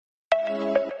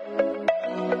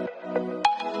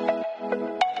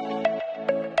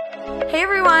Hey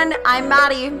everyone, I'm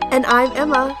Maddie. And I'm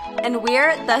Emma. And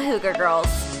we're the Hygge Girls.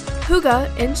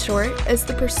 Hygge, in short, is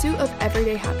the pursuit of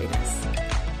everyday happiness.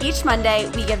 Each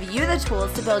Monday, we give you the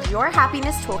tools to build your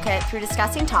happiness toolkit through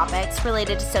discussing topics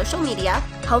related to social media,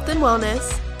 health and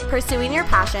wellness, pursuing your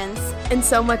passions, and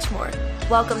so much more.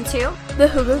 Welcome to the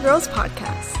Hygge Girls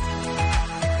Podcast.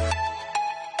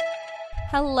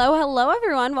 Hello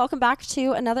everyone. Welcome back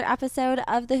to another episode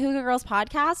of the Hygge Girls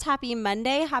Podcast. Happy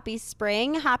Monday, happy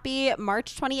spring, happy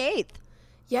March 28th.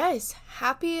 Yes,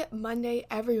 happy Monday,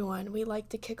 everyone. We like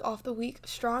to kick off the week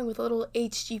strong with a little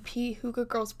HGP Hygge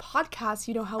Girls Podcast.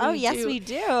 You know how we do. Oh, yes, we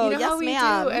do. You know yes, how we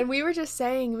ma'am. do. And we were just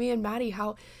saying, me and Maddie,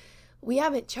 how we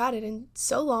haven't chatted in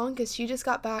so long because she just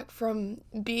got back from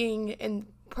being in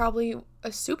probably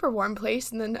a super warm place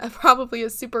and then probably a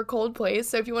super cold place.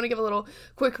 So if you want to give a little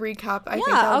quick recap, I think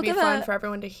that would be fun for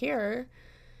everyone to hear.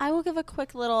 I will give a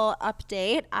quick little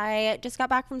update. I just got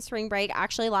back from spring break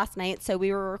actually last night, so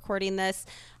we were recording this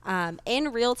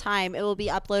in real time. It will be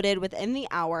uploaded within the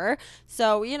hour.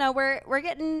 So, you know, we're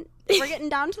getting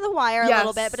down to the wire a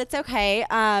little bit, but it's okay.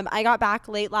 I got back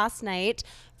late last night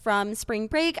from spring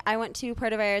break. I went to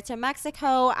Puerto Vallarta,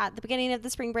 Mexico at the beginning of the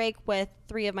spring break with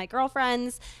 3 of my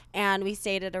girlfriends, and we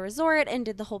stayed at a resort and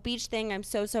did the whole beach thing. I'm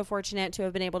so fortunate to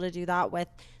have been able to do that with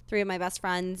 3 of my best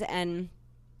friends, and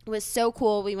it was so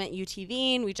cool. We went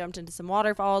UTVing. We jumped into some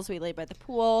waterfalls. We laid by the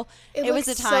pool. It was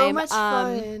a time. So much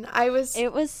fun.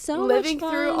 It was so living much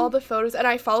fun. Through all the photos, and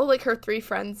I follow like her 3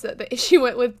 friends that she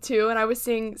went with too. And I was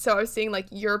seeing like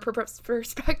your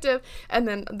perspective, and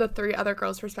then the 3 other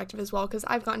girls' perspective as well, because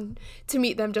I've gotten to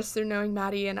meet them just through knowing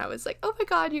Maddie. And I was like, oh my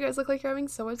god, you guys look like you're having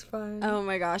so much fun. Oh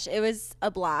my gosh, it was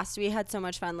a blast. We had so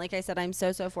much fun. Like I said, I'm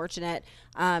so fortunate.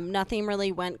 Nothing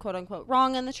really went quote unquote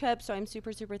wrong on the trip, so I'm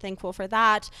super thankful for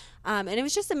that. And it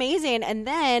was just amazing. And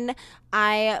then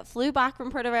I flew back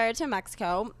from Puerto Vallarta,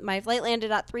 Mexico. My flight landed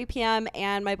at 3 p.m.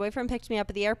 and my boyfriend picked me up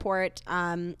at the airport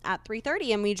at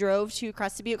 3:30, and we drove to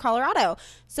Crested Butte, Colorado.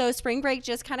 So spring break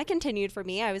just kind of continued for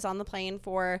me. I was on the plane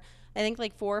for I think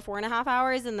like 4.5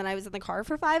 hours, and then I was in the car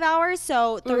for 5 hours.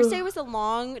 So Thursday was a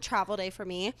long travel day for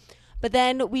me. But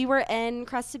then we were in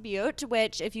Crested Butte,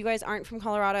 which if you guys aren't from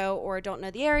Colorado or don't know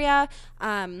the area,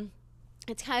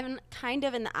 it's kind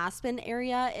of in the Aspen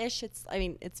area-ish.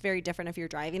 It's very different if you're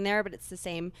driving there, but it's the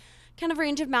same kind of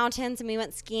range of mountains. And we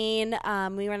went skiing.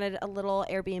 We rented a little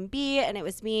Airbnb, and it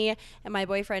was me and my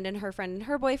boyfriend and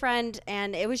her boyfriend.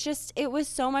 And it was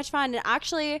so much fun. And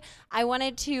actually, I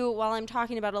wanted to, while I'm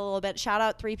talking about it a little bit, shout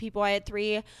out 3 people. I had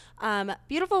 3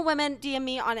 beautiful women DM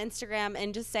me on Instagram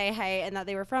and just say hey, and that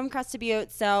they were from Crested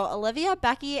Butte. So Olivia,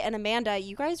 Becky, and Amanda,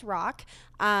 you guys rock.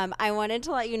 I wanted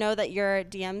to let you know that your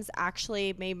DMs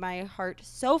actually made my heart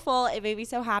so full. It made me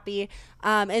so happy.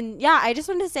 And yeah, I just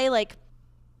wanted to say, like,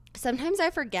 sometimes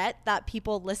I forget that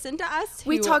people listen to us.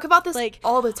 We talk about this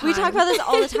all the time. We talk about this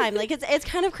all the time. Like, it's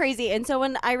kind of crazy. And so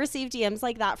when I receive DMs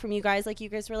like that from you guys, like you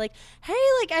guys were like, hey,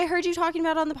 like I heard you talking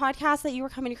about on the podcast that you were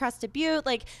coming to Crested Butte.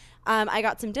 Like, I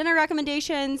got some dinner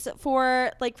recommendations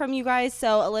from you guys.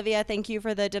 So Olivia, thank you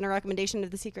for the dinner recommendation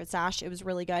of the Secret Stash. It was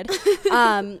really good.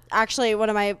 Actually, one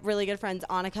of my really good friends,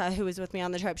 Annika, who was with me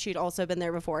on the trip, she'd also been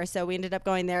there before. So we ended up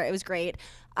going there. It was great.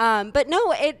 But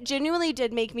no, it genuinely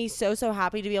did make me so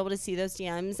happy to be able to see those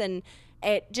DMs, and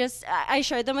I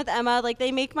shared them with Emma. Like,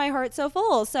 they make my heart so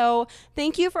full. So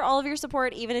thank you for all of your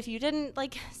support. Even if you didn't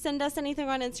send us anything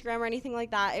on Instagram or anything like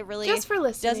that, it really just for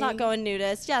listening does not go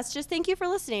unnoticed. Yes, just thank you for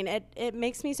listening. It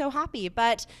makes me so happy.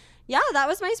 But yeah, that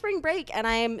was my spring break, and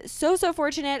I am so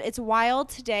fortunate. It's wild.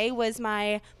 Today was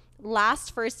my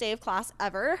last first day of class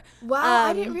ever. Wow,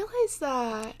 I didn't realize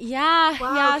that. Yeah.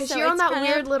 Wow, yeah. because you're on that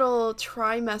weird little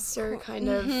trimester kind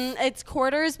of. It's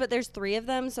quarters, but there's 3 of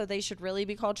them, so they should really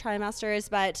be called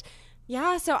trimesters. But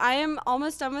yeah, so I am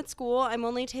almost done with school. I'm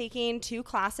only taking 2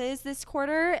 classes this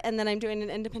quarter, and then I'm doing an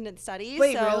independent study.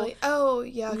 Wait, really? Oh,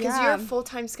 yeah, because your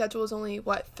full-time schedule is only,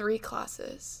 3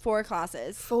 classes? 4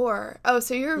 classes. 4. Oh,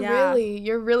 so you're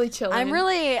really chilling.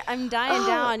 I'm dying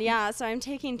down, yeah, so I'm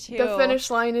taking 2. The finish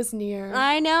line is near.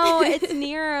 I know, it's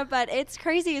near, but it's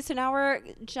crazy. So now we're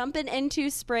jumping into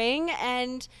spring,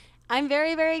 and I'm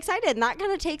very excited. And that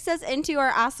kind of takes us into our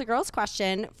Ask the Girls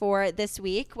question for this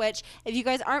week, which if you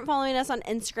guys aren't following us on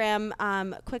Instagram,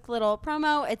 quick little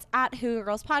promo, it's at Hygge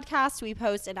Girls Podcast. We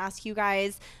post and ask you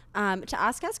guys to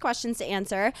ask us questions to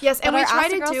answer. Yes, and we try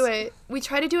to do it. We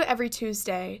try to do it every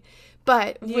Tuesday,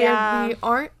 but we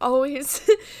aren't always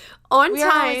on time. We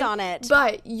are always on it.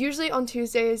 But usually on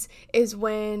Tuesdays is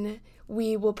when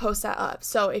we will post that up.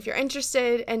 So if you're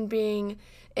interested in being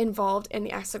involved in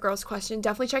the Ask the Girls question,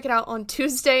 definitely check it out on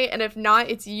Tuesday. And if not,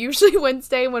 it's usually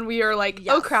Wednesday when we are like,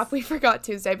 Yes. oh crap, we forgot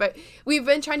Tuesday. But we've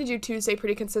been trying to do Tuesday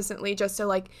pretty consistently just so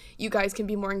like you guys can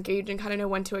be more engaged and kind of know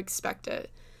when to expect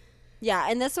it. Yeah,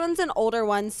 and this one's an older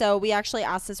one, so we actually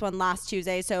asked this one last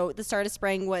Tuesday. So the start of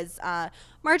spring was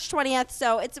March 20th.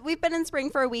 So we've been in spring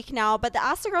for a week now. But the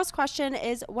Ask the Girls question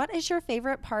is, what is your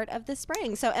favorite part of the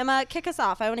spring? So Emma, kick us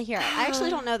off. I want to hear it. I actually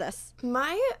don't know this.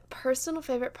 My personal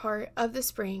favorite part of the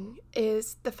spring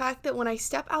is the fact that when I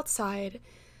step outside,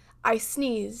 I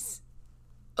sneeze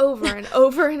over and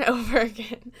over and over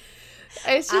again.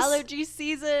 It's just allergy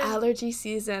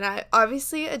season.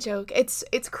 Obviously a joke. It's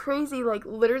crazy. Like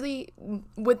literally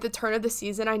with the turn of the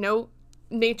season, I know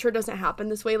nature doesn't happen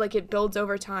this way. Like it builds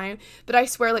over time. But I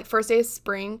swear, like first day of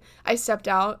spring, I stepped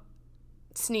out,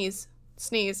 sneeze.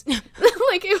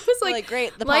 Like it was like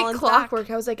great. The like pollen's clockwork.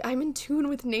 back. I was like, I'm in tune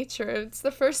with nature. It's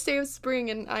the first day of spring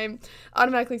and I'm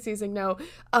automatically sneezing. No.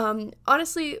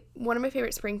 Honestly, one of my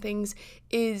favorite spring things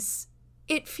is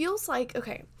it feels like,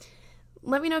 okay,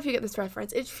 let me know if you get this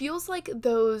reference. It feels like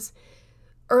those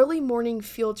early morning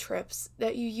field trips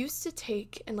that you used to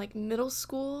take in like middle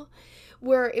school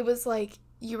where it was like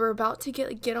you were about to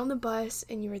get on the bus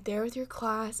and you were there with your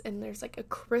class and there's like a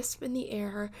crisp in the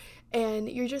air and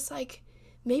you're just like,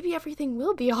 maybe everything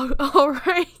will be all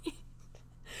right.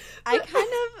 I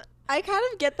kind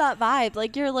of get that vibe.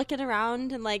 Like you're looking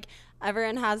around and like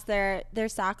everyone has their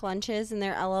sack lunches and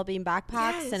their LL Bean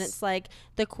backpacks. Yes. And it's like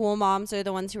the cool moms are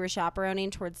the ones who are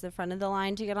chaperoning towards the front of the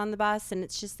line to get on the bus. And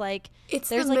it's just like, it's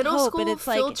there's the like middle hope, school and it's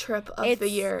field like, trip of the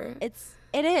year.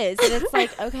 It is. And it's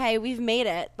like, okay, we've made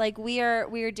it. Like we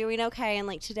are doing okay. And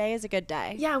like today is a good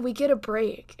day. Yeah, we get a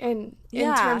break and in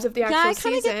Yeah. terms of the actual Yeah, I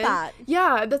season. kinda get that.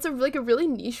 Yeah, that's a really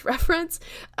niche reference.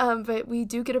 But we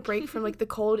do get a break from like the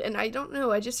cold and I don't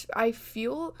know, I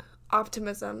feel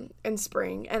optimism in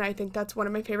spring and I think that's one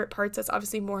of my favorite parts. That's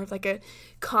obviously more of like a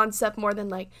concept more than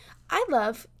like I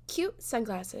love cute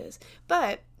sunglasses.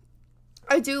 But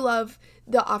I do love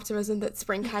the optimism that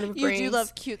spring kind of brings. You do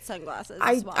love cute sunglasses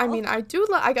as well. I mean, I do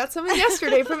love. I got some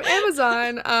yesterday from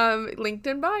Amazon. Linked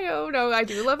in bio. No, I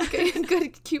do love a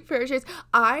good cute pair of shades.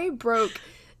 I broke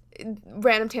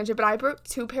random tangent, but I broke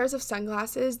 2 pairs of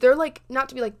sunglasses. They're like not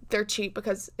to be like they're cheap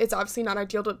because it's obviously not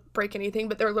ideal to break anything,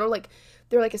 but they're like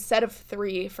a set of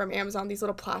 3 from Amazon. These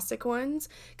little plastic ones,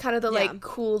 kind of the like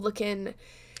cool looking.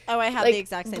 Oh, I have like, the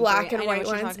exact same black 3. and I know white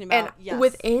what you're ones. talking about. And Yes.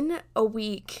 within a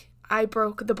week, I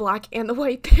broke the black and the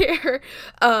white pair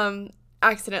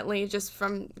accidentally just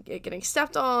from it getting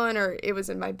stepped on or it was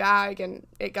in my bag and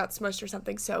it got smushed or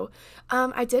something. So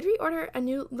I did reorder a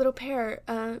new little pair.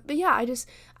 But yeah,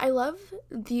 I love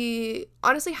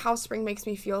honestly how spring makes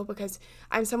me feel because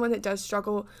I'm someone that does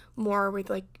struggle more with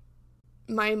like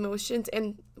my emotions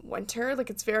in winter. Like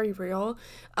it's very real.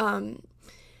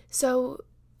 So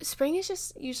spring is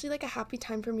just usually like a happy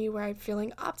time for me where I'm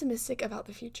feeling optimistic about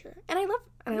the future. And I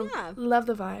love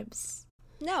the vibes.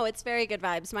 No, it's very good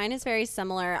vibes. Mine is very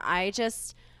similar. I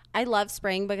love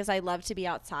spring because I love to be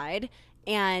outside.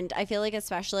 And I feel like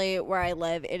especially where I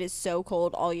live, it is so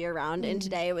cold all year round. And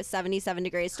today it was 77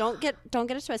 degrees. Don't get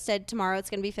it twisted. Tomorrow it's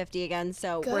going to be 50 again.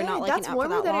 So Good. we're not liking That's out for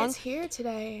warmer that than long. it's here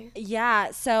today. Yeah.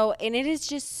 So, and it is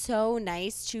just so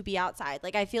nice to be outside.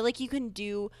 Like I feel like you can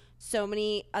do so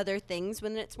many other things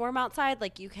when it's warm outside.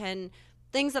 Like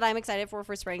things that I'm excited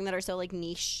for spring that are so like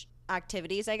niche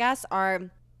activities, I guess, are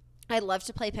I love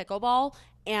to play pickleball,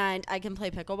 and I can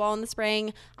play pickleball in the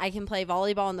spring. I can play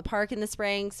volleyball in the park in the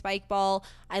spring, spike ball.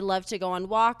 I love to go on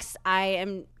walks. I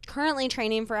am currently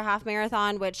training for a half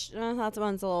marathon, which that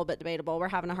one's a little bit debatable. We're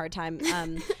having a hard time.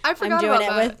 I forgot I'm doing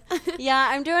about it that.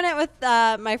 I'm doing it with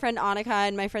my friend Annika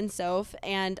and my friend Soph,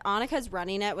 and Annika's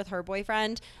running it with her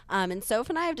boyfriend. And Soph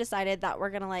and I have decided that we're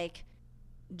gonna like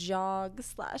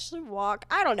jog/walk.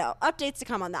 I don't know. Updates to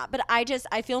come on that. But I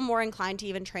feel more inclined to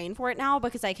even train for it now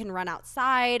because I can run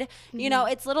outside. Mm-hmm. You know,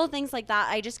 it's little things like that.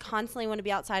 I just constantly want to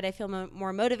be outside. I feel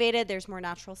more motivated. There's more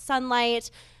natural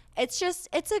sunlight. It's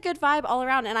a good vibe all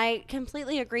around. And I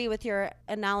completely agree with your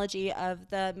analogy of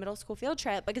the middle school field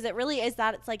trip because it really is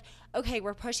that. It's like, okay,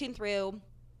 we're pushing through.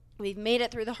 We've made it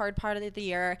through the hard part of the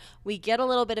year. We get a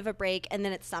little bit of a break, and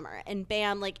then it's summer. And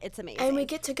bam, like, it's amazing. And we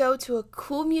get to go to a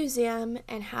cool museum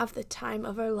and have the time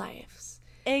of our lives.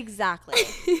 Exactly.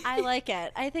 I like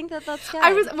it. I think that's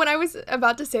good. When I was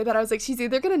about to say that, I was like, she's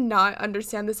either going to not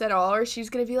understand this at all, or she's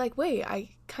going to be like, wait, I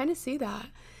kind of see that.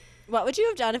 What would you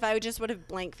have done if I would have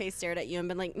blank face stared at you and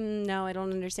been like, no, I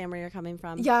don't understand where you're coming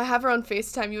from? Yeah, I have her on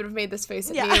FaceTime. You would have made this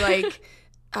face at me like...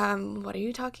 What are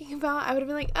you talking about? I would have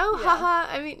been like, oh, Yeah.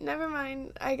 haha. I mean, never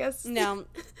mind. I guess. No,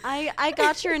 I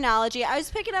got your analogy. I was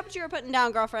picking up what you were putting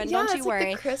down, girlfriend. Yeah, Don't you it's worry.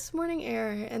 like the crisp morning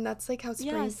air, and that's like how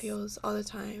spring Yes. feels all the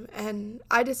time. And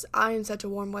I am such a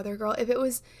warm weather girl. If it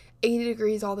was 80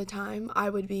 degrees all the time, I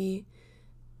would be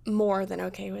more than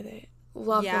okay with it.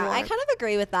 Love the Yeah, I warmth. kind of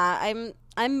agree with that.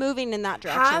 I'm moving in that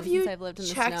direction Have you since I've lived in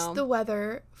the checked snow. the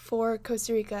weather for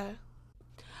Costa Rica?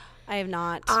 I have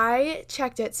not. I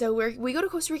checked it. So we go to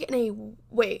Costa Rica in a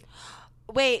wait.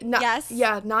 Wait, yes.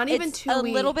 Yeah, not even It's 2 a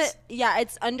weeks. little bit. Yeah,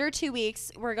 it's under 2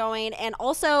 weeks. We're going, and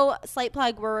also slight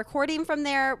plug. We're recording from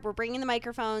there. We're bringing the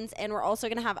microphones, and we're also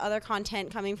going to have other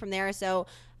content coming from there. So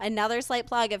another slight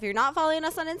plug. If you're not following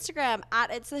us on Instagram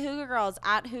at It's the Hygge Girls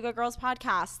at Hygge Girls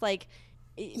Podcast, like.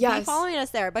 Be Yes. following us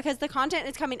there because the content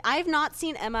is coming. I have not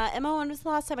seen Emma. Emma, when was the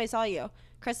last time I saw you?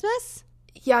 Christmas?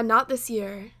 Yeah, not this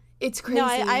year. It's crazy. No,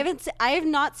 I haven't. I have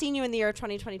not seen you in the year of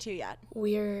 2022 yet.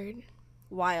 Weird.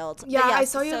 Wild. Yeah, But I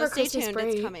yes, saw you so over stay Christmas tuned.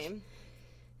 break. It's coming.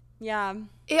 Yeah.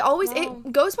 It always Wow.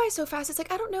 it goes by so fast. It's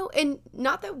like I don't know, and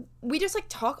not that we just like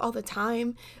talk all the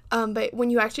time, but when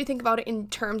you actually think about it in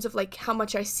terms of like how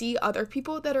much I see other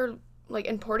people that are like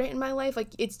important in my life, like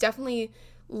it's definitely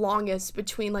longest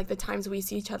between like the times we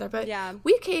see each other. But Yeah.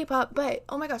 we keep up. But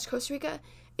oh my gosh, Costa Rica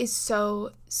is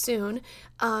so soon.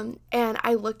 And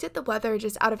I looked at the weather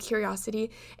just out of curiosity,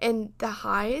 and the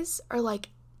highs are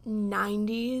like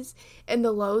 90s and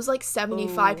the lows like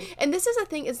 75. Ooh. And this is the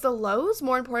thing, is the lows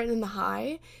more important than the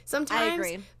high sometimes?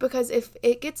 agree. Because if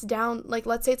it gets down, like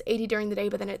let's say it's 80 during the day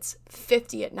but then it's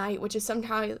 50 at night, which is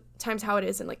sometimes how it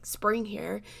is in like spring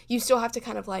here, you still have to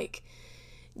kind of like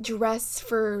dress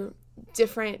for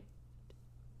different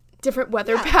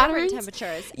weather Yeah, patterns. different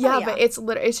temperatures. Yeah, Oh, yeah. but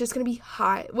it's just gonna be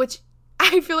hot, which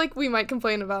I feel like we might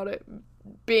complain about it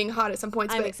being hot at some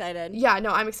points. I'm but excited. Yeah, no,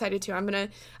 I'm excited too. I'm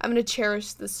gonna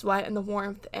cherish the sweat and the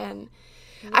warmth, and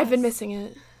I've been Yes. missing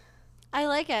it. I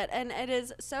like it, and it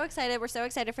is so excited. We're so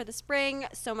excited for the spring.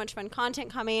 So much fun content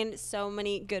coming. So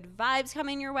many good vibes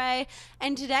coming your way.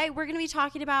 And today we're going to be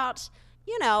talking about,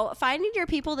 finding your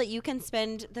people that you can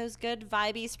spend those good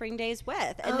vibey spring days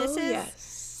with. And this is,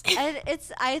 yes. and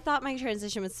I thought my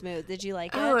transition was smooth. Did you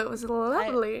like it? Oh, it was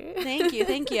lovely. Thank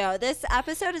you. This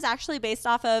episode is actually based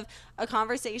off of a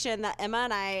conversation that Emma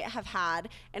and I have had.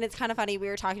 And it's kind of funny. We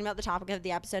were talking about the topic of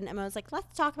the episode, and Emma was like,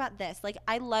 let's talk about this. Like,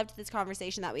 I loved this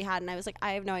conversation that we had. And I was like,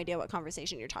 I have no idea what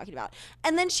conversation you're talking about.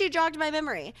 And then she jogged my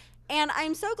memory. And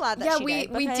I'm so glad that she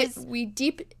did. We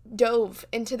deep dove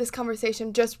into this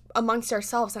conversation just amongst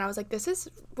ourselves, and I was like,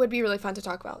 would be really fun to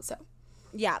talk about. So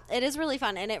Yeah, it is really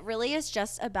fun. And it really is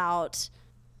just about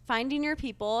finding your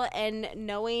people and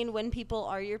knowing when people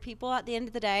are your people at the end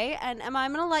of the day. And Emma,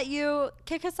 I'm going to let you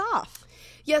kick us off.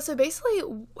 yeah, so basically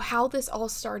how this all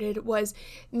started was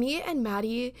me and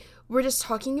Maddie were just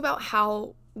talking about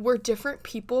how we're different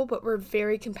people, but we're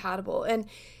very compatible. And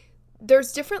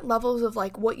there's different levels of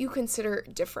like what you consider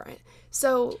different.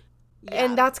 So, Yeah.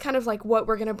 and that's kind of like what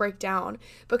we're going to break down,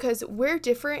 because we're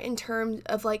different in terms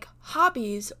of like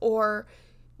hobbies or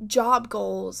job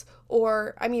goals,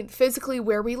 or I mean physically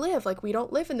where we live. Like we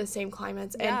don't live in the same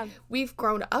climates, Yeah. and we've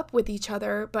grown up with each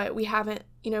other, but we haven't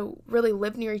really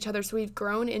lived near each other. So we've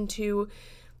grown into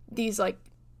these like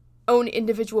own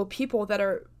individual people that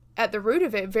are at the root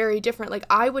of it very different. Like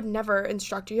I would never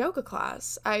instruct a yoga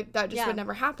class. That just Yeah. would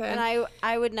never happen. And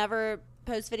I would never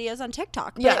post videos on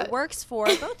TikTok, but Yeah. it works for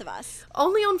both of us.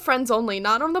 Only on friends only,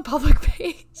 not on the public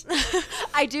page.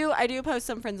 I do post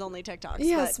some friends only TikToks.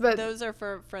 Yes, but but those are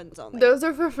for friends only. Those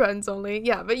are for friends only.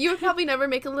 Yeah, but you would probably never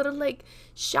make a little like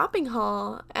shopping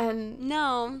haul and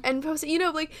No. post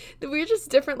it. Like we're just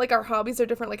different. Like our hobbies are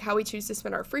different. Like how we choose to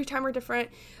spend our free time are different.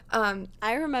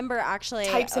 I remember actually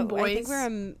Types and I think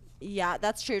boys. yeah,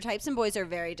 that's true. Types and boys are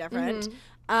very different.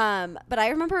 Mm-hmm. But I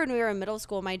remember when we were in middle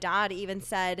school, my dad even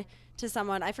said to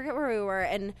someone, I forget where we were,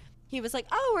 and he was like,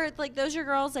 oh, are like those your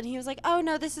girls? And he was like, oh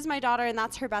no, this is my daughter and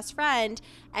that's her best friend.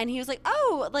 And he was like,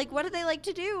 oh, like what do they like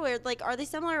to do? Or like, are they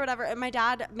similar or whatever? And my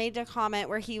dad made a comment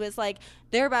where he was like,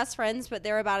 they're best friends, but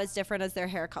they're about as different as their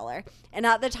hair color. And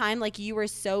at the time, like you were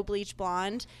so bleach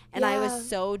blonde and I Yeah. was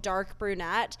so dark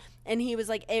brunette. And he was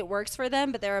like, it works for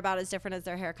them, but they're about as different as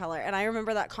their hair color. And I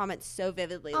remember that comment so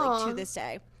vividly, like Aw. to this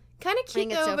day. Kind of cute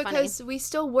think it's though, so funny. because we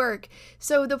still work.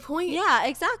 So the point Yeah,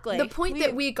 exactly. the point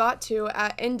that we got to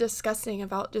in discussing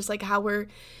about just like how we're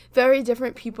very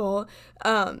different people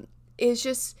is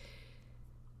just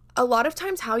a lot of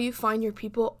times how you find your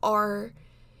people are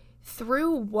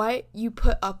through what you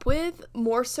put up with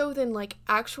more so than like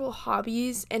actual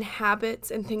hobbies and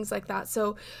habits and things like that.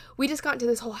 So we just got into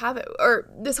this whole habit or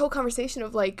this whole conversation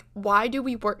of like, why do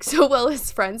we work so well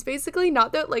as friends, basically?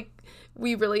 Not that like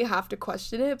we really have to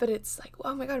question it, but it's like,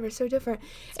 oh my God, we're so different.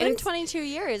 It's been 22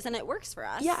 years and it works for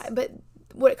us. Yeah, but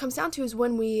what it comes down to is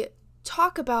when we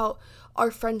talk about our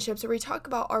friendships or we talk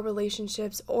about our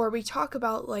relationships or we talk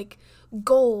about like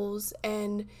goals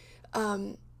and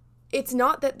it's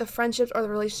not that the friendships or the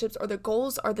relationships or the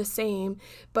goals are the same,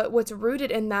 but what's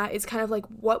rooted in that is kind of like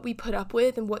what we put up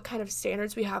with and what kind of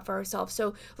standards we have for ourselves.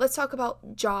 So let's talk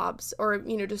about jobs or,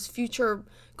 you know, just future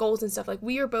goals and stuff. Like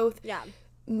we are both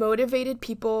motivated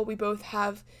people. We both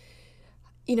have,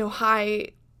 you know,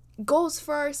 high goals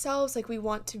for ourselves. Like we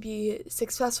want to be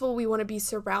successful. We want to be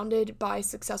surrounded by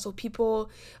successful people.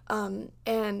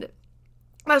 And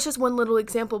that's just one little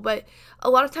example, but a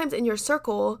lot of times in your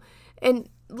circle, and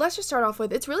let's just start off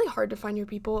with, it's really hard to find your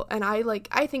people. And I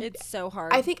think it's so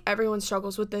hard. I think everyone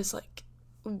struggles with this, like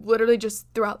literally just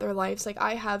throughout their lives. Like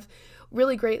I have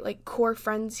really great like core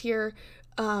friends here.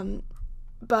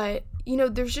 But you know,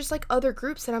 there's just like other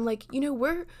groups that I'm like, you know,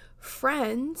 we're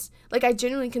friends. Like I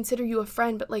genuinely consider you a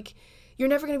friend, but like you're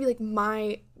never going to be like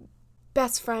my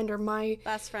best friend or my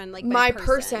best friend, like my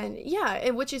person. Yeah.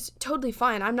 And which is totally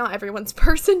fine. I'm not everyone's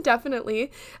person,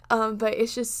 definitely. But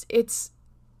it's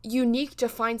unique to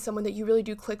find someone that you really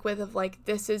do click with, of like,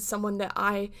 this is someone that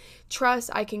I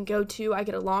trust, I can go to, I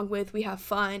get along with, we have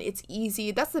fun, it's easy.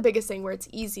 That's the biggest thing, where it's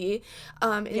easy.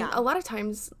 And a lot of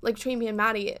times, like between me and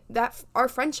Maddie, that our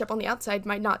friendship on the outside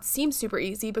might not seem super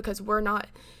easy because we're not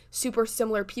super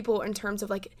similar people in terms of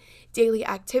like daily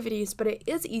activities, but it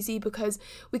is easy because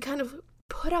we kind of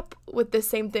put up with the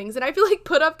same things. And I feel like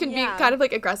put up can be kind of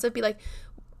like aggressive, be like,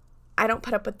 I don't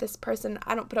put up with this person,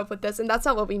 I don't put up with this, and that's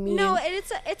not what we mean. No,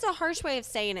 it's a harsh way of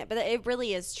saying it, but it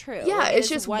really is true. Yeah, like, it's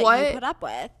just what you put up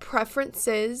with.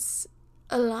 Preferences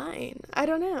align. I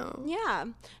don't know. Yeah.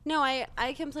 No,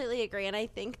 I completely agree, and I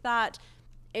think that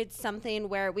it's something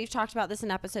where we've talked about this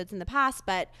in episodes in the past,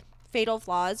 but fatal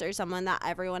flaws are someone that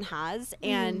everyone has,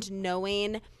 and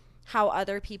knowing how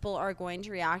other people are going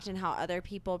to react and how other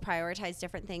people prioritize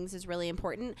different things is really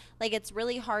important. Like, it's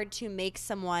really hard to make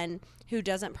someone who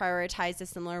doesn't prioritize a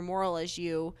similar moral as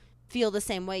you feel the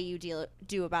same way you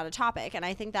do about a topic. And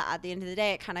I think that at the end of the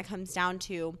day, it kind of comes down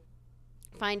to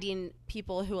finding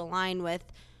people who align with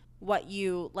what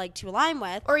you like to align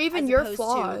with, or even your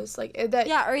flaws, like that,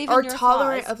 or even are your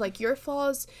tolerant flaws. Of like your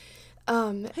flaws,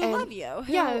 who love you,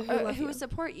 who you.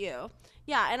 support you.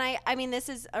 Yeah, and I mean, this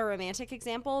is a romantic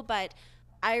example, but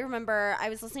I remember I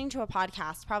was listening to a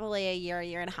podcast probably a year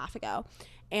and a half ago,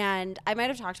 and I might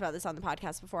have talked about this on the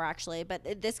podcast before, actually,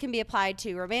 but this can be applied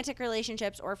to romantic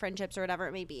relationships or friendships or whatever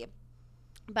it may be.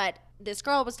 But this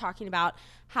girl was talking about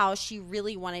how she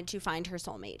really wanted to find her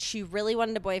soulmate. She really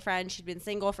wanted a boyfriend. She'd been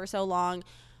single for so long,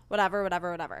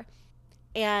 whatever.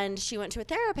 And she went to a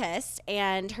therapist,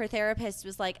 and her therapist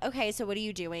was like, okay, so what are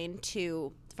you doing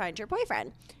to find your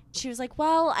boyfriend? She was like,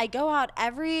 well, I go out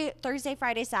every Thursday,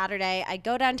 Friday, Saturday. I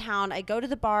go downtown. I go to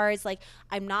the bars. Like,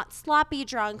 I'm not sloppy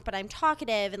drunk, but I'm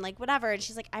talkative and like whatever. And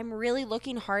she's like, I'm really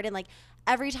looking hard. And like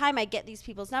every time I get these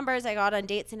people's numbers, I go out on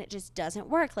dates and it just doesn't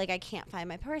work. Like, I can't find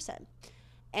my person.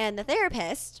 And the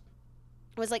therapist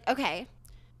was like, okay,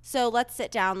 so let's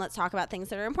sit down. Let's talk about things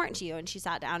that are important to you. And she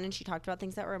sat down and she talked about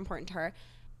things that were important to her.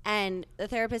 And the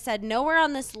therapist said, nowhere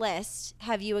on this list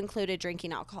have you included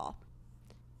drinking alcohol.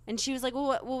 And she was like,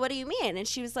 well, what do you mean? And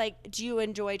she was like, do you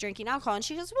enjoy drinking alcohol? And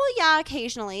she goes, well, yeah,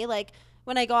 occasionally. Like,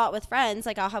 when I go out with friends,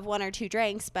 like, I'll have 1 or 2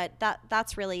 drinks, but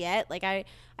that's really it. Like, I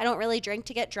don't really drink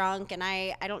to get drunk, and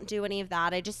I don't do any of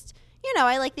that. I just,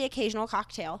 I like the occasional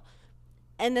cocktail.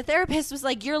 And the therapist was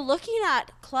like, you're looking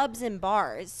at clubs and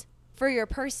bars for your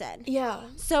person. Yeah.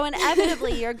 So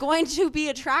inevitably, you're going to be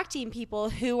attracting people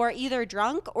who are either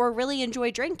drunk or really enjoy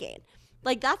drinking.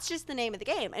 Like, that's just the name of the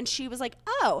game. And she was like,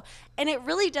 oh. And it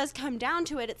really does come down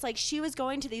to it. It's like she was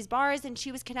going to these bars and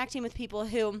she was connecting with people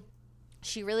who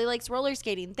she really likes roller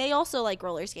skating. They also like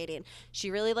roller skating.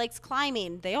 She really likes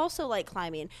climbing. They also like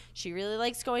climbing. She really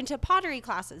likes going to pottery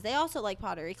classes. They also like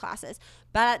pottery classes.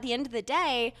 But at the end of the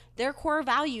day, their core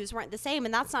values weren't the same.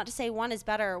 And that's not to say one is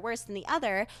better or worse than the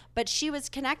other. But she was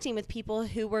connecting with people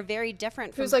who were very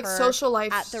different from her. Who's like social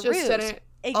life at the just root. didn't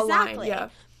Exactly. align. Yeah.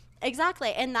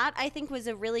 Exactly. And that, I think, was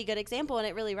a really good example, and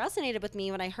it really resonated with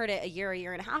me when I heard it a year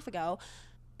and a half ago,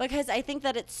 because I think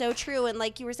that it's so true. And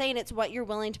like you were saying, it's what you're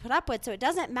willing to put up with. So it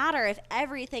doesn't matter if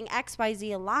everything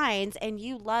XYZ aligns and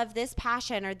you love this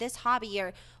passion or this hobby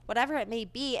or whatever it may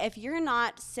be. If you're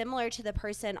not similar to the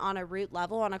person on a root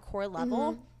level, on a core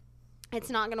level, it's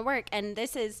not going to work. And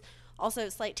this is Also,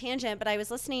 slight tangent, but I was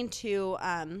listening to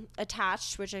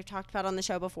Attached, which I've talked about on the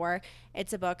show before.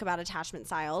 It's a book about attachment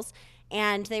styles.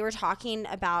 And they were talking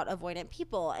about avoidant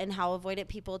people and how avoidant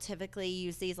people typically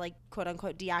use these like quote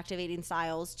unquote deactivating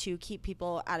styles to keep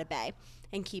people at a bay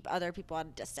and keep other people at a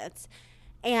distance.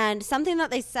 And something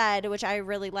that they said, which I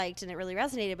really liked and it really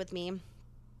resonated with me,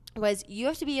 was you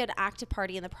have to be an active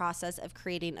party in the process of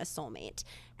creating a soulmate.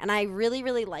 And I really,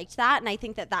 really liked that. And I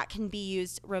think that that can be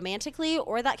used romantically,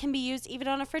 or that can be used even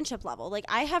on a friendship level. Like,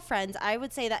 I have friends, I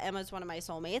would say that Emma's one of my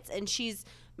soulmates and she's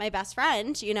my best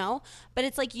friend, you know, but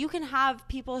it's like you can have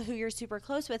people who you're super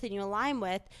close with and you align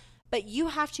with, but you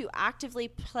have to actively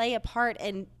play a part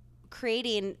in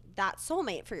creating that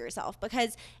soulmate for yourself.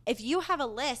 Because if you have a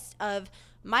list of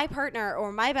my partner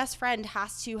or my best friend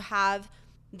has to have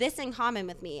this in common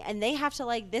with me, and they have to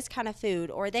like this kind of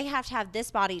food, or they have to have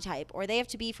this body type, or they have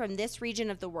to be from this region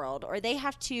of the world, or they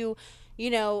have to, you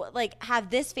know, like have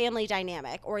this family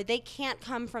dynamic, or they can't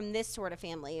come from this sort of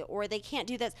family, or they can't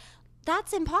do this.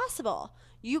 That's impossible.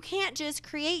 You can't just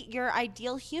create your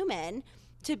ideal human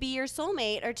to be your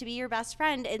soulmate or to be your best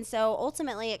friend. And so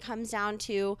ultimately it comes down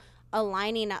to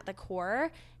aligning at the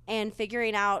core and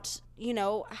figuring out, you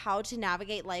know, how to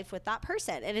navigate life with that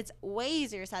person. And it's way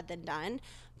easier said than done.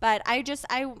 But I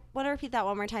want to repeat that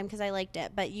one more time because I liked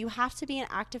it. But you have to be an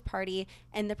active party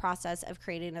in the process of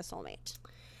creating a soulmate.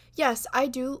 Yes, I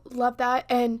do love that.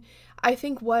 And I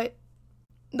think what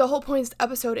the whole point of this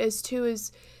episode is too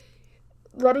is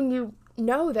letting you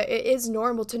know that it is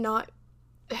normal to not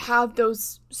have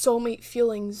those soulmate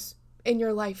feelings in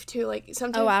your life too. Like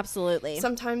sometimes, oh, absolutely.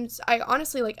 Sometimes I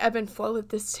honestly like ebb and flow with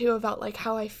this too about like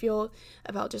how I feel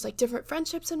about just like different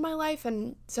friendships in my life.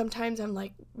 And sometimes I'm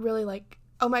like really like,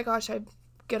 oh my gosh, I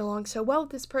get along so well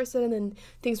with this person, and then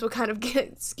things will kind of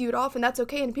get skewed off, and that's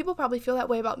okay. And people probably feel that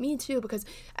way about me too, because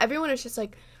everyone is just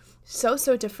like so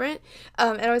different.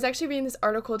 And I was actually reading this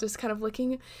article just kind of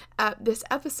looking at this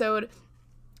episode,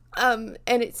 and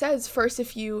it says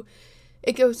if you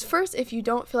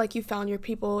don't feel like you found your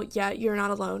people yet, you're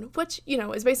not alone, which, you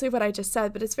know, is basically what I just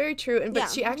said, but it's very true. And but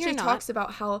she actually talks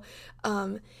about how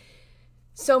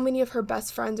so many of her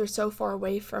best friends are so far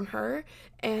away from her.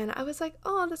 And I was like,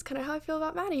 oh, that's kind of how I feel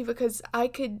about Maddie, because I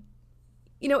could,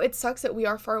 you know, it sucks that we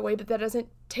are far away, but that doesn't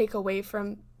take away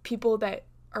from people that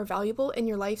are valuable in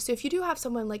your life. So if you do have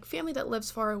someone like family that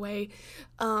lives far away,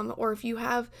 or if you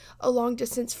have a long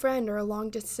distance friend or a long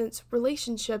distance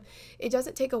relationship, it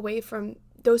doesn't take away from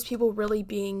those people really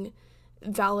being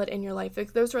valid in your life.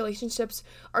 Like, those relationships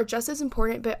are just as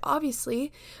important, but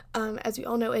obviously, as we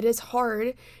all know, it is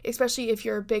hard, especially if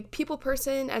you're a big people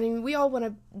person. I mean, we all want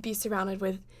to be surrounded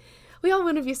with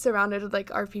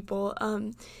like our people.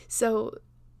 So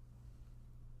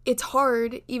it's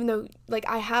hard, even though like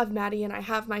I have Maddie and I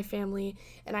have my family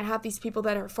and I have these people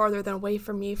that are farther than away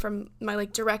from me, from my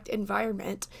like direct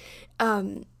environment.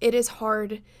 It is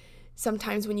hard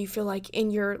sometimes when you feel like in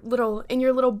your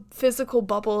little physical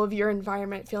bubble of your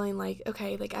environment, feeling like,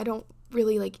 okay, like I don't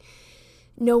really like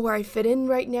know where I fit in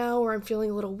right now, or I'm feeling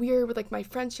a little weird with like my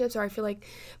friendships, or I feel like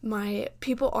my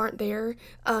people aren't there.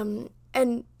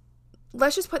 And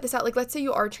let's just put this out, like, let's say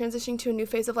you are transitioning to a new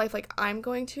phase of life, like I'm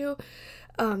going to,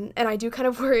 and I do kind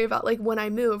of worry about like when I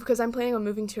move, because I'm planning on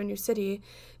moving to a new city,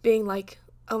 being like,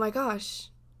 oh my gosh,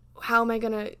 how am I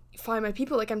gonna find my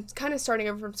people? Like, I'm kind of starting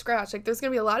over from scratch. Like, there's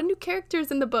gonna be a lot of new characters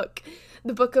in the book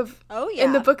of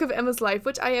Emma's life,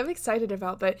 which I am excited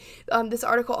about. But this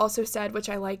article also said, which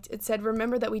I liked, it said,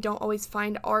 remember that we don't always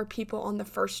find our people on the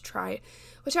first try,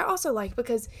 which I also like,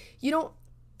 because you don't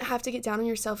have to get down on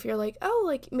yourself. You're like, oh,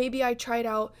 like maybe I tried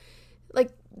out, like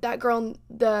that girl in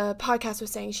the podcast was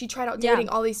saying, she tried out dating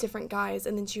all these different guys,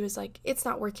 and then she was like, it's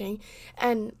not working.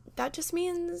 And that just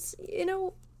means, you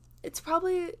know, it's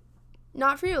probably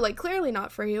not for you, like clearly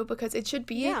not for you, because it should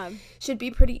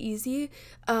be pretty easy.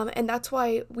 And that's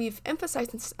why we've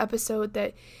emphasized in this episode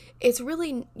that it's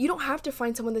really, you don't have to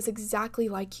find someone that's exactly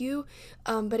like you,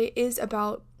 but it is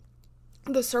about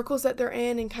the circles that they're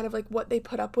in and kind of like what they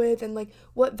put up with and like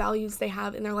what values they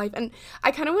have in their life. And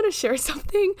I kind of want to share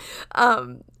something.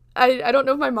 I don't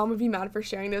know if my mom would be mad for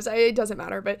sharing this. It doesn't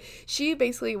matter, but she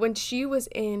basically, when she was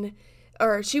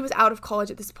out of college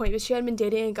at this point, but she had been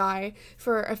dating a guy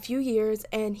for a few years,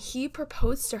 and he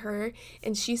proposed to her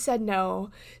and she said no.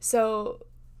 So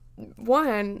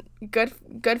one, good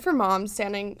for mom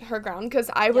standing her ground,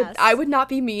 because I would not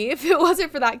be me if it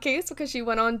wasn't for that case, because she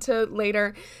went on to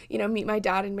later, you know, meet my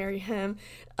dad and marry him.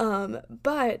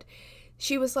 But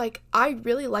she was like, I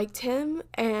really liked him,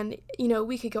 and, you know,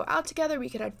 we could go out together, we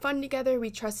could have fun together,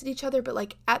 we trusted each other, but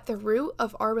like at the root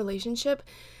of our relationship,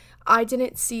 I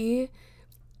didn't see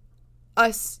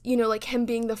us, you know, like him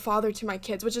being the father to my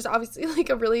kids, which is obviously like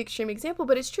a really extreme example,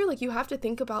 but it's true. Like, you have to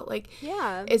think about, like,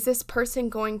 Yeah. is this person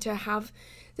going to have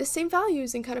the same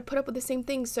values and kind of put up with the same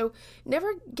things? So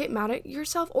never get mad at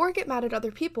yourself or get mad at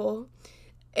other people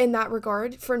in that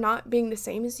regard for not being the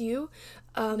same as you.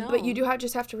 But you do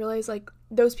just have to realize, like,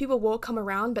 those people will come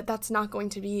around, but that's not going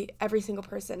to be every single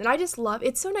person. And I just love,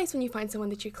 it's so nice when you find someone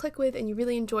that you click with and you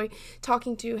really enjoy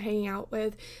talking to, hanging out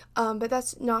with. But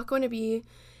that's not going to be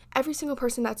every single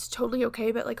person. That's totally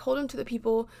okay. But, like, hold on to the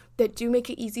people that do make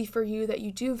it easy for you, that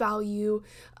you do value,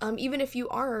 even if you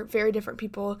are very different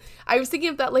people. I was thinking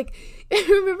of that, like,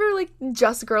 remember, like,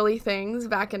 Just Girly Things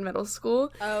back in middle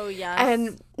school? Oh, yes.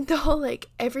 And the whole, like,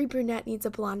 every brunette needs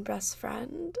a blonde best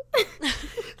friend.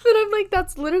 But I'm like,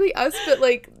 that's literally us. But,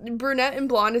 like, brunette and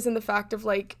blonde is in the fact of,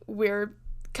 like, we're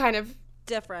kind of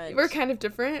different.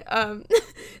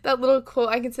 That little quote,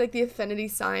 I can say, like, the infinity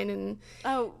sign, and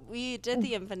we did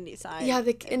the infinity sign. Yeah,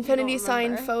 the infinity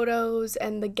sign photos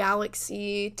and the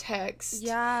galaxy text.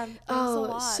 Yeah.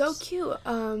 Oh, so cute.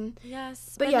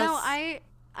 Yes. But yes. No, I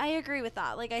agree with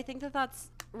that. Like, I think that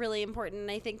that's really important.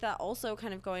 And I think that also,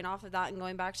 kind of going off of that and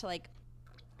going back to, like,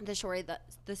 the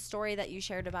story that you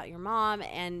shared about your mom,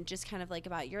 and just kind of like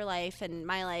about your life and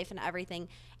my life and everything,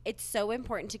 it's so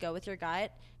important to go with your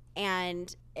gut.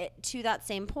 And to that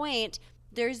same point,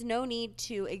 there's no need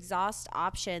to exhaust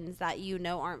options that you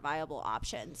know aren't viable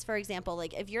options. For example,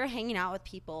 like, if you're hanging out with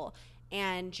people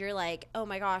and you're like, oh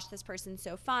my gosh, this person's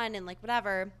so fun and, like,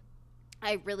 whatever,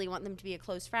 I really want them to be a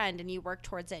close friend, and you work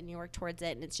towards it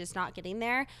and it's just not getting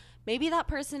there, maybe that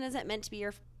person isn't meant to be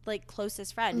your, like,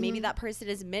 closest friend. Maybe that person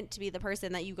is meant to be the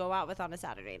person that you go out with on a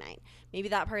Saturday night. Maybe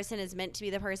that person is meant to be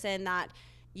the person that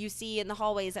you see in the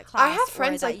hallways at class. I have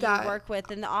friends like that you work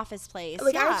with in the office place.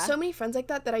 Like, I have so many friends like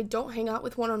that I don't hang out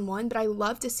with one-on-one, but I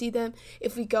love to see them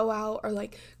if we go out or,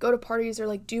 like, go to parties or,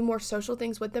 like, do more social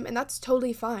things with them, and that's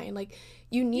totally fine. Like,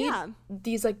 you need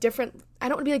these, like, different, I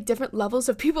don't want to be, like, different levels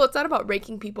of people. It's not about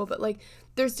ranking people, but, like,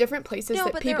 there's different places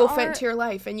that people fit into your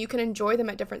life, and you can enjoy them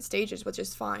at different stages, which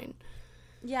is fine.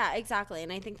 Yeah, exactly.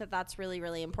 And I think that that's really,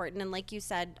 really important. And like you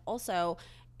said, also,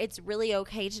 it's really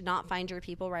okay to not find your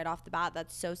people right off the bat.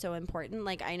 That's so, so important.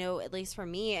 Like, I know, at least for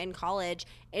me in college,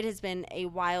 it has been a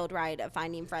wild ride of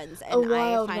finding friends. And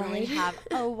I finally have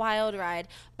a wild ride.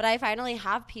 But I finally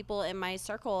have people in my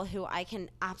circle who I can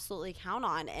absolutely count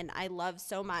on, and I love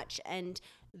so much. And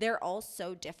they're all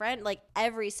so different. Like,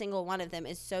 every single one of them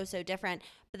is so, so different,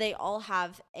 but they all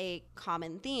have a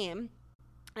common theme.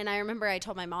 And I remember I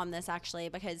told my mom this, actually,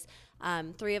 because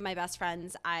 3 of my best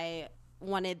friends, I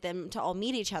wanted them to all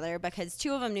meet each other because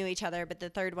 2 of them knew each other, but the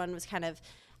third one was kind of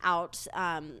out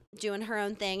doing her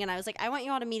own thing. And I was like, I want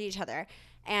you all to meet each other.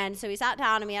 And so we sat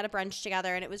down and we had a brunch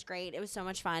together, and it was great. It was so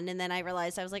much fun. And then I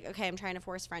realized, I was like, okay, I'm trying to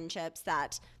force friendships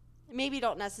that maybe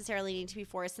don't necessarily need to be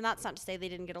forced. And that's not to say they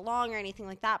didn't get along or anything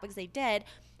like that, because they did.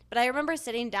 But I remember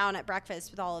sitting down at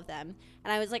breakfast with all of them,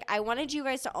 and I was like, I wanted you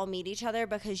guys to all meet each other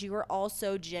because you were all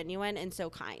so genuine and so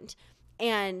kind.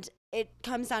 And it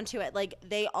comes down to it. Like,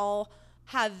 they all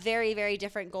have very, very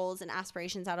different goals and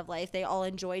aspirations out of life. They all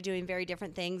enjoy doing very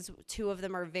different things. 2 of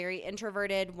them are very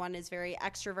introverted. 1 is very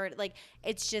extroverted. Like,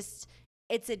 it's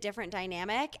a different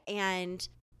dynamic,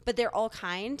 but they're all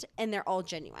kind and they're all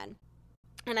genuine.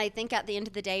 And I think at the end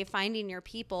of the day, finding your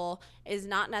people is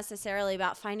not necessarily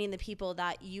about finding the people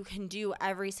that you can do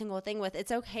every single thing with.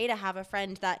 It's okay to have a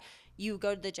friend that you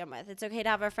go to the gym with. It's okay to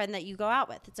have a friend that you go out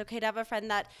with. It's okay to have a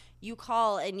friend that you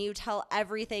call and you tell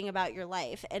everything about your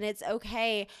life. And it's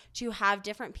okay to have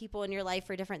different people in your life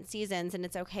for different seasons. And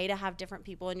it's okay to have different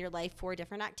people in your life for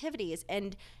different activities.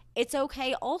 And it's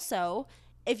okay also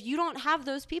if you don't have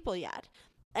those people yet.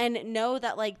 And know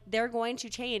that, like, they're going to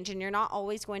change, and you're not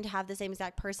always going to have the same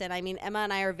exact person. I mean, Emma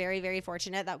and I are very, very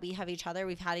fortunate that we have each other.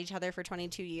 We've had each other for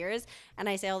 22 years. And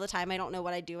I say all the time, I don't know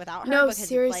what I'd do without her. No,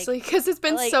 seriously, because it's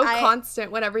been so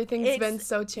constant when everything's been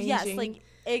so changing. Yes, like,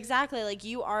 exactly. Like,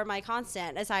 you are my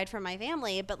constant aside from my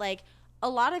family. But, like, a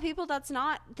lot of people, that's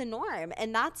not the norm.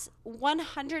 And that's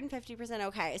 150%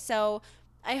 okay. So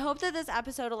I hope that this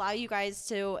episode allow you guys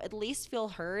to at least feel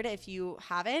heard if you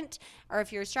haven't, or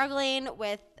if you're struggling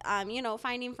with,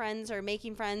 finding friends or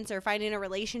making friends or finding a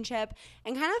relationship,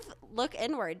 and kind of look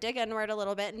inward, dig inward a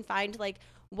little bit and find, like,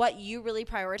 what you really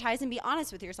prioritize and be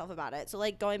honest with yourself about it. So,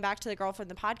 like, going back to the girl from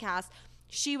the podcast,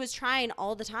 she was trying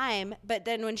all the time, but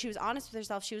then when she was honest with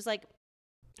herself, she was like,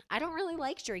 I don't really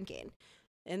like drinking.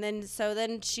 And then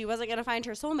she wasn't going to find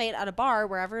her soulmate at a bar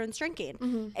where everyone's drinking.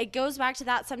 Mm-hmm. It goes back to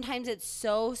that. Sometimes it's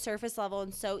so surface level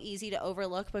and so easy to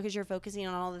overlook because you're focusing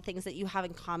on all the things that you have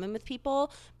in common with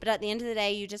people. But at the end of the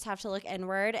day, you just have to look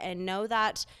inward and know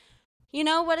that you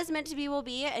know, what is meant to be will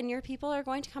be, and your people are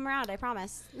going to come around, I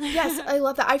promise. Yes, I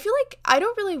love that. I feel like I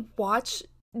don't really watch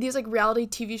these like reality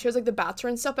TV shows like The Bachelor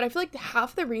and stuff, but I feel like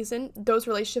half the reason those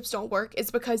relationships don't work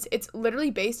is because it's literally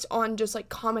based on just like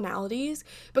commonalities,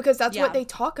 because that's what they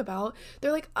talk about.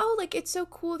 They're like, oh, like it's so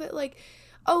cool that like,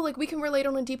 oh, like we can relate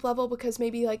on a deep level because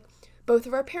maybe like both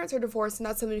of our parents are divorced and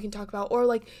that's something we can talk about, or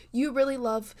like you really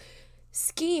love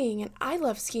skiing and I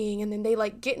love skiing, and then they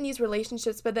like get in these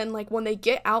relationships, but then like when they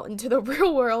get out into the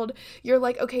real world, you're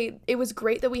like, okay, it was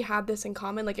great that we had this in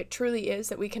common, like it truly is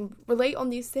that we can relate on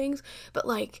these things, but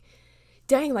like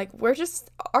dang, like we're just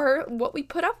what we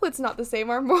put up with's not the same,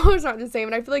 our morals aren't the same.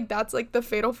 And I feel like that's like the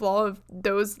fatal flaw of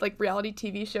those like reality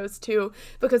TV shows too,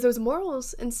 because those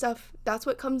morals and stuff, that's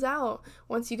what comes out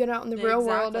once you get out in the real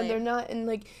world, and they're not in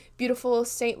like beautiful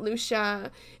St.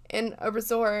 Lucia in a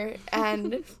resort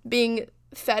and being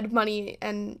fed money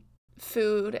and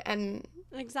food and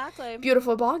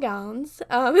beautiful ball gowns.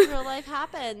 Real life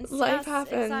happens. Life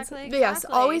happens. Exactly. But yes,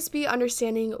 always be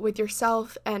understanding with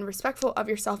yourself and respectful of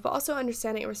yourself, but also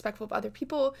understanding and respectful of other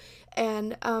people,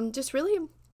 and just really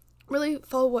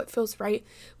follow what feels right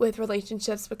with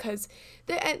relationships, because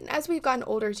and as we've gotten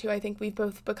older too, I think we've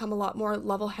both become a lot more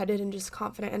level-headed and just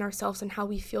confident in ourselves and how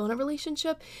we feel in a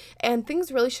relationship, and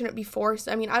things really shouldn't be forced.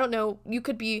 I mean, I don't know, you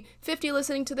could be 50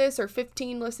 listening to this or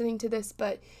 15 listening to this,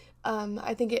 but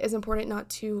I think it is important not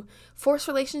to force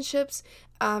relationships,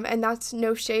 and that's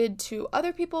no shade to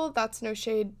other people, that's no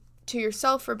shade to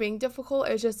yourself for being difficult.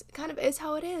 It just kind of is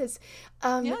how it is.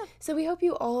 So we hope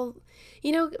you all,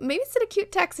 you know, maybe send a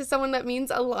cute text to someone that means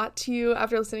a lot to you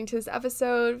after listening to this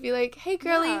episode. Be like, hey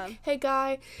girly, hey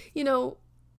guy, you know,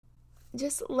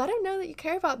 just let them know that you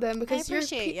care about them, because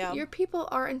your people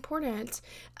are important.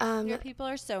 Your people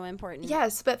are so important.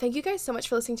 Yes, but thank you guys so much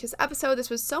for listening to this episode. This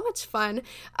was so much fun,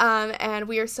 and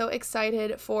we are so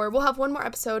excited we'll have one more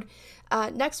episode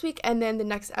next week, and then the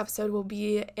next episode will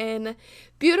be in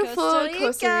beautiful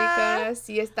Costa Rica.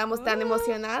 Sí, estamos tan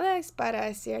emocionadas para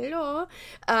hacerlo.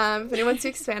 If anyone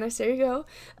speaks Spanish, there you go.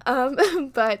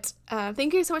 But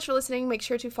thank you so much for listening. Make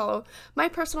sure to follow my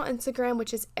personal Instagram,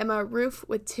 which is Emma Roof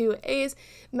with 2 A's,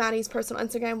 Maddie's personal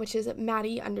Instagram, which is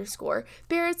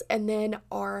Maddie_Bears, and then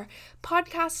our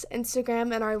podcast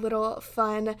Instagram and our little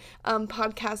fun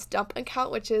podcast dump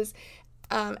account, which is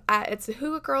it's the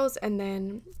Hygge Girls, and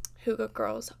then Hygge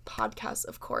Girls podcast,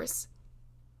 of course.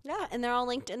 Yeah, and they're all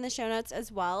linked in the show notes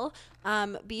as well.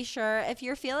 Be sure, if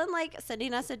you're feeling like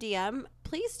sending us a DM,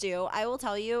 please do. I will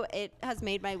tell you, it has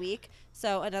made my week.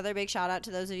 So another big shout out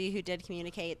to those of you who did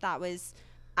communicate. That was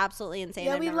absolutely insane.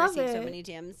 Yeah, I've never received so many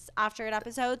DMs after an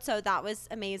episode, so that was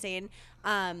amazing.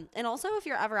 And also, if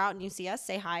you're ever out and you see us,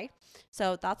 say hi.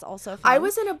 So that's also fun. I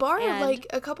was in a bar like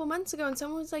a couple months ago, and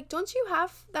someone was like, don't you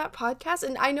have that podcast?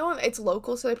 And I know it's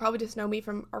local, so they probably just know me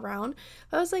from around.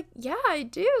 But I was like, yeah, I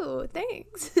do.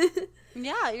 Thanks.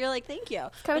 Yeah, you're like, thank you.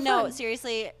 But no,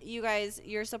 seriously, you guys,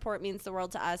 your support means the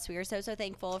world to us. We are so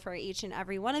thankful for each and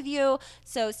every one of you.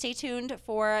 So stay tuned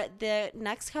for the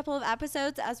next couple of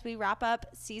episodes as we wrap up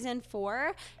season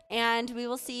 4. And we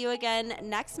will see you again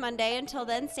next Monday. Until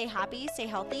then, stay happy, stay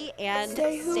healthy, and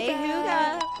stay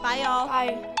Hygge. Bye, y'all.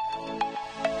 Bye.